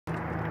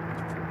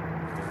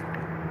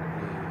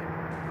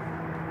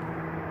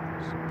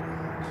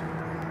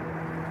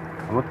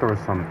I'm gonna throw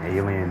some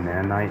alien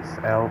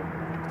nanites out.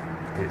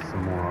 Hit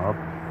some more up.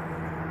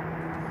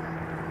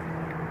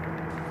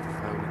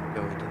 How we can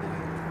go into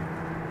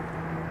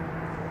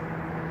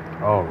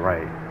the Oh,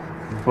 right.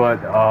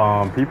 But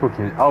people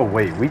can. Oh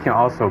wait, we can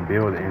also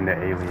build in the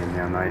alien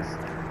nanites,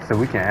 so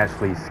we can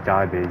actually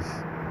sky base.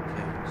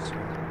 yeah, so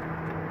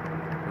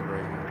we're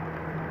right here.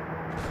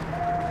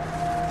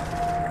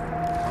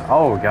 What?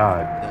 Oh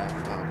god. That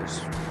wow,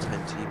 there's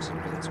 10 teams in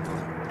here, that's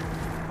wild.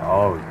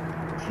 Oh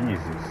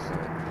Jesus.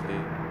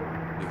 Alright,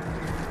 we can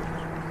do it.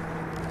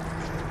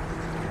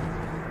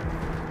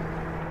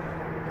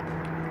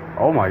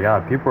 Oh my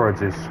god, people are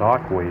just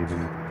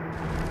shockwaving.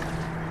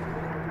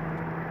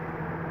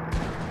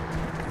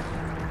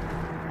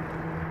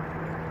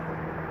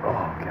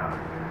 Oh god.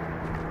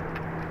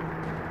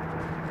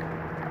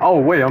 Oh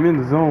wait, I'm in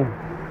the zone.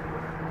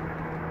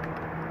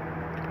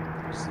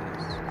 What's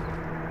this?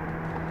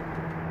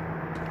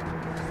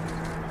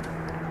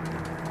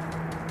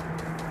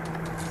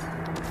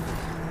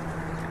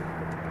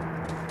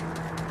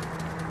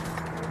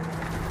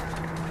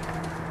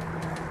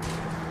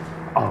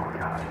 Oh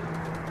god.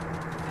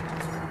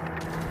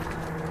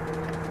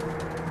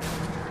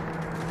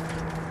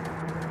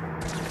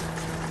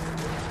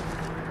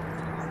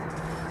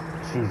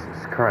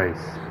 Jesus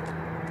Christ.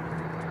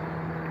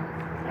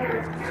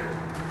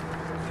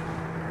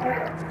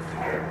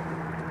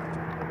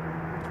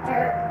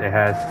 They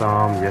had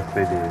some, yes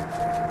they did.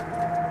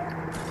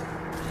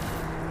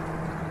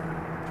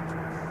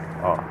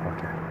 Oh,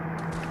 okay.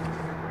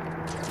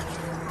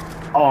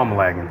 Oh, I'm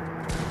lagging.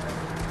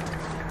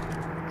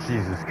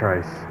 Jesus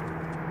Christ.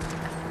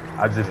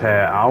 I just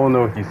had, I don't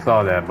know if you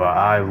saw that, but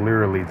I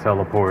literally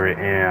teleported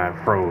and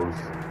froze.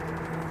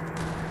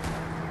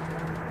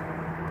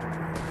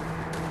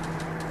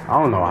 I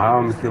don't know I'm not how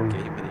I'm using the killing.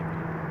 game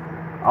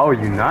anymore. Oh,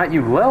 you not?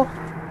 You left?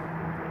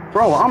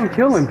 Bro, I'm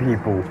killing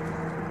people.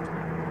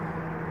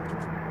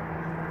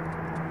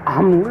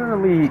 I'm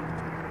literally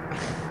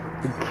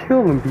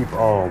killing people.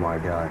 Oh my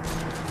god.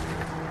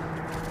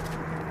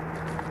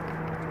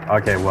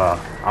 Okay, well,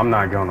 I'm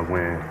not gonna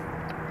win.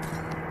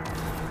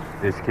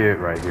 This kid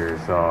right here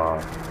is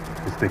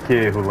it's the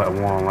kid who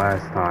won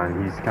last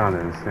time. He's kind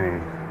of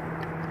insane.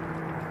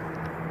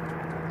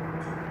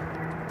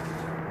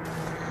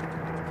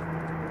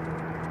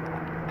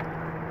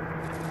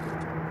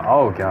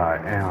 Oh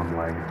god, and I'm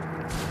like,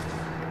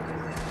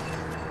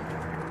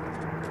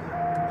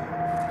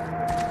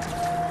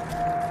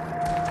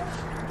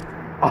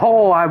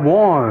 oh, I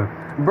won,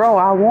 bro,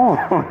 I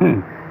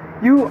won.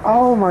 You,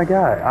 oh my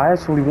god, I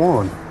actually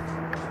won.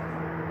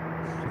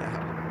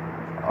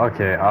 How?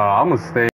 Okay, I'm gonna stay.